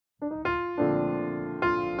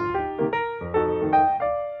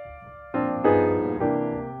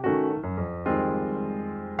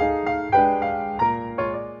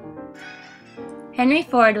Henry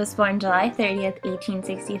Ford was born July 30th,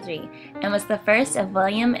 1863, and was the first of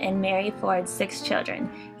William and Mary Ford's 6 children.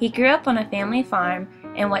 He grew up on a family farm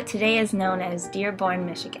in what today is known as Dearborn,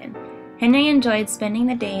 Michigan. Henry enjoyed spending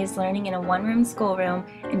the days learning in a one-room schoolroom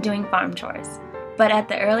and doing farm chores. But at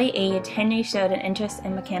the early age, Henry showed an interest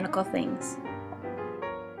in mechanical things.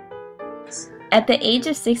 At the age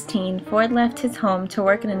of 16, Ford left his home to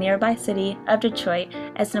work in the nearby city of Detroit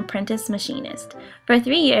as an apprentice machinist. For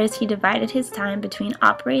 3 years, he divided his time between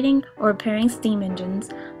operating or repairing steam engines,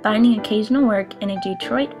 finding occasional work in a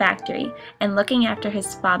Detroit factory, and looking after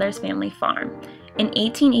his father's family farm. In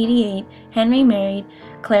 1888, Henry married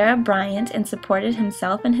Clara Bryant and supported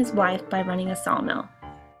himself and his wife by running a sawmill.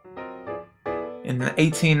 In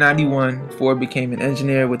 1891, Ford became an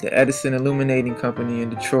engineer with the Edison Illuminating Company in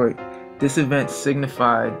Detroit. This event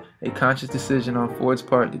signified a conscious decision on Ford's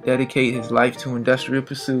part to dedicate his life to industrial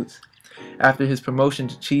pursuits. After his promotion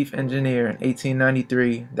to chief engineer in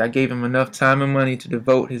 1893, that gave him enough time and money to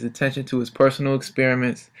devote his attention to his personal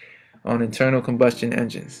experiments on internal combustion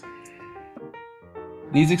engines.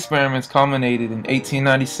 These experiments culminated in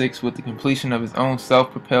 1896 with the completion of his own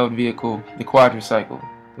self-propelled vehicle, the quadricycle.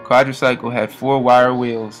 The quadricycle had 4 wire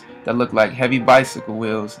wheels that looked like heavy bicycle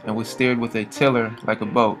wheels and was steered with a tiller like a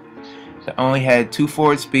boat. It only had 2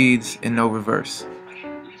 forward speeds and no reverse.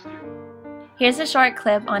 Here's a short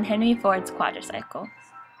clip on Henry Ford's quadricycle.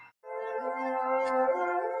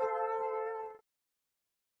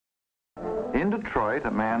 In Detroit,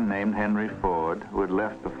 a man named Henry Ford, who had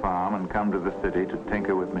left the farm and come to the city to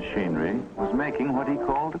tinker with machinery, was making what he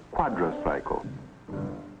called a quadricycle.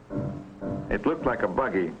 It looked like a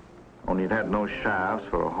buggy, only it had no shafts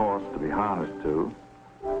for a horse to be harnessed to.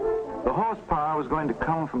 The horsepower was going to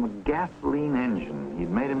come from a gasoline engine he'd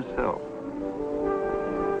made himself.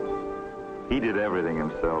 He did everything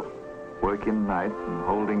himself, working nights and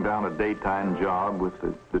holding down a daytime job with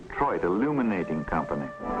the Detroit Illuminating Company.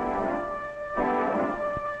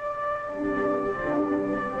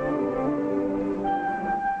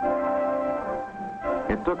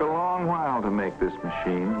 It took a long while to make this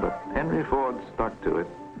machine, but Henry Ford stuck to it,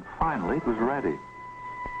 and finally it was ready.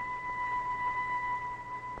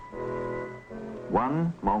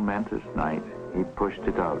 One momentous night, he pushed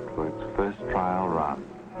it out for its first trial run.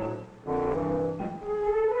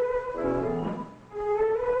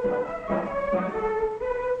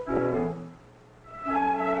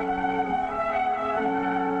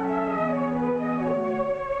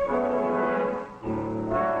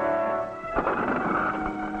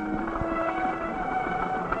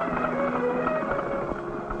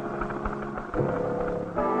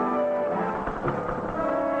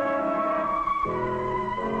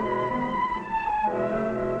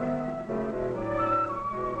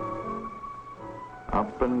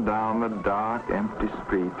 Up and down the dark, empty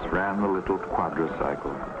streets ran the little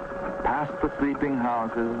quadricycle. Past the sleeping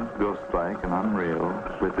houses, ghost-like and unreal,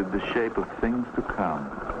 flitted the shape of things to come.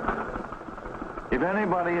 If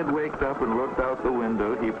anybody had waked up and looked out the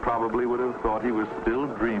window, he probably would have thought he was still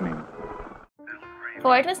dreaming.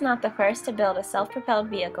 Ford was not the first to build a self-propelled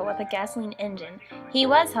vehicle with a gasoline engine. He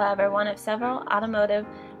was, however, one of several automotive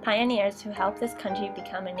pioneers who helped this country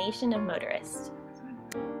become a nation of motorists.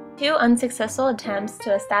 2 unsuccessful attempts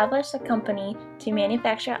to establish a company to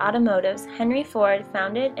manufacture automotives, Henry Ford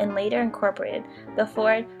founded and later incorporated the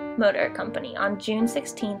Ford Motor Company on June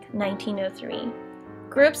 16, 1903.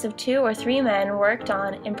 Groups of 2 or 3 men worked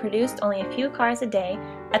on and produced only a few cars a day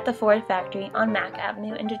at the Ford factory on Mack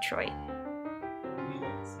Avenue in Detroit.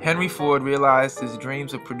 Henry Ford realized his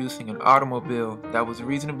dreams of producing an automobile that was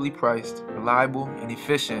reasonably priced, reliable, and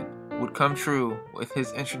efficient would come true with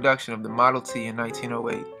his introduction of the Model T in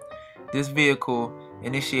 1908. This vehicle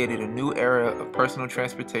initiated a new era of personal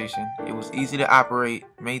transportation. It was easy to operate,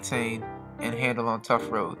 maintain, and handle on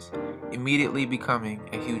tough roads, immediately becoming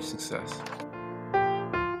a huge success.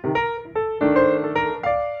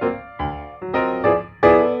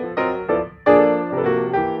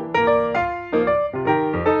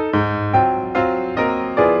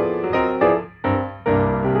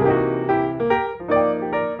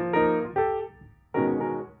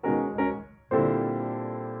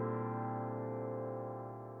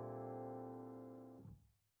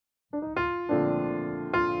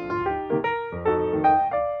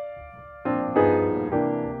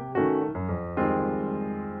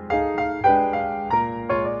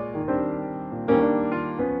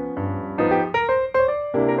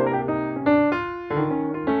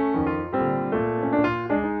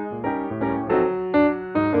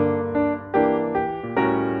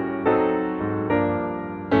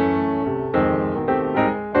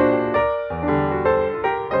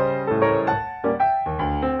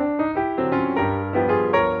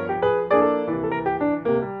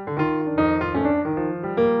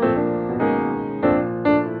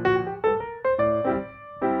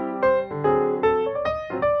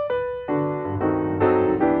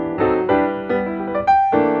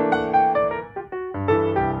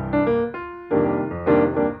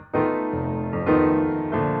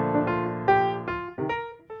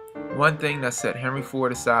 One thing that set Henry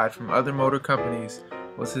Ford aside from other motor companies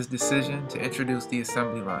was his decision to introduce the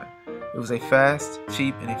assembly line. It was a fast,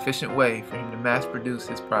 cheap, and efficient way for him to mass produce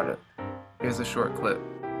his product. Here's a short clip.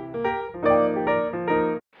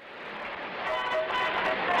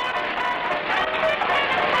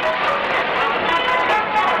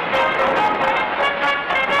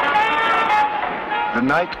 The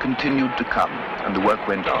night continued to come, and the work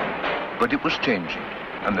went on, but it was changing,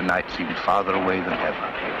 and the night seemed farther away than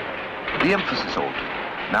ever. The emphasis altered.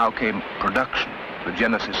 Now came production, the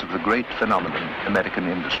genesis of the great phenomenon, American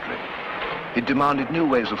industry. It demanded new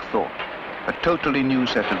ways of thought, a totally new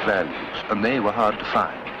set of values, and they were hard to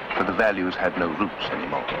find, for the values had no roots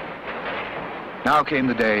anymore. Now came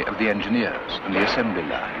the day of the engineers, and the assembly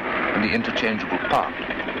line, and the interchangeable part,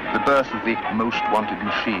 the birth of the most wanted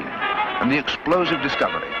machine, and the explosive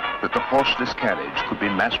discovery that the horseless carriage could be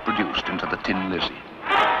mass-produced into the Tin Lizzie.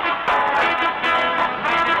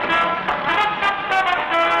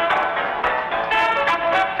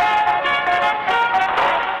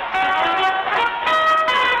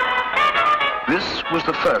 This was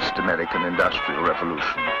the first American Industrial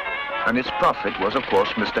Revolution, and its prophet was, of course,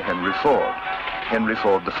 Mr. Henry Ford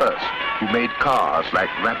I, who made cars like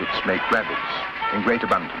rabbits make rabbits, in great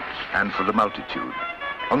abundance, and for the multitude,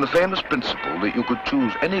 on the famous principle that you could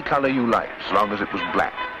choose any color you liked as long as it was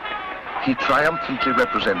black. He triumphantly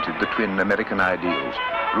represented the twin American ideals,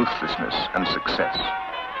 ruthlessness and success.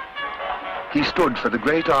 He stood for the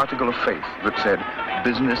great article of faith that said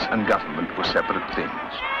business and government were separate things,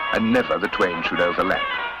 and never the twain should overlap,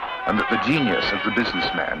 and that the genius of the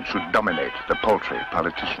businessman should dominate the paltry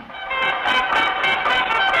politician.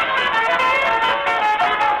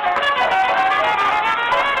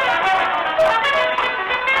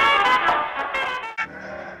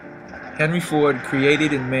 Henry Ford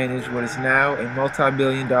created and managed what is now a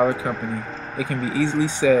multi-billion-dollar company. It can be easily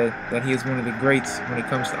said that he is one of the greats when it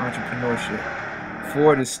comes to entrepreneurship.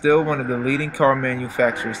 Ford is still one of the leading car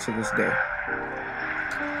manufacturers to this day.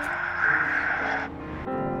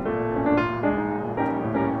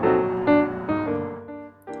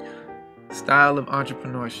 Style of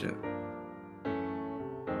entrepreneurship.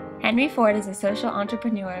 Henry Ford is a social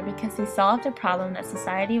entrepreneur because he solved a problem that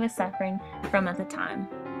society was suffering from at the time.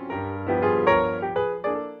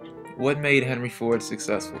 What made Henry Ford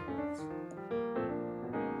successful?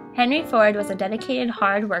 Henry Ford was a dedicated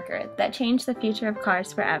hard worker that changed the future of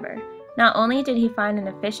cars forever. Not only did he find an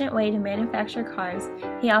efficient way to manufacture cars,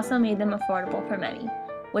 he also made them affordable for many,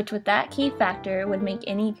 which with that key factor would make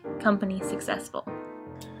any company successful.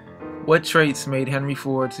 What traits made Henry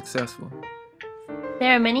Ford successful?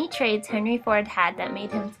 There are many traits Henry Ford had that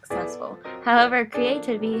made him successful. However,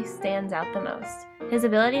 creativity stands out the most. His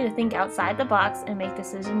ability to think outside the box and make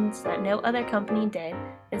decisions that no other company did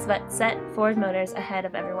is what set Ford Motors ahead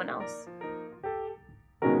of everyone else.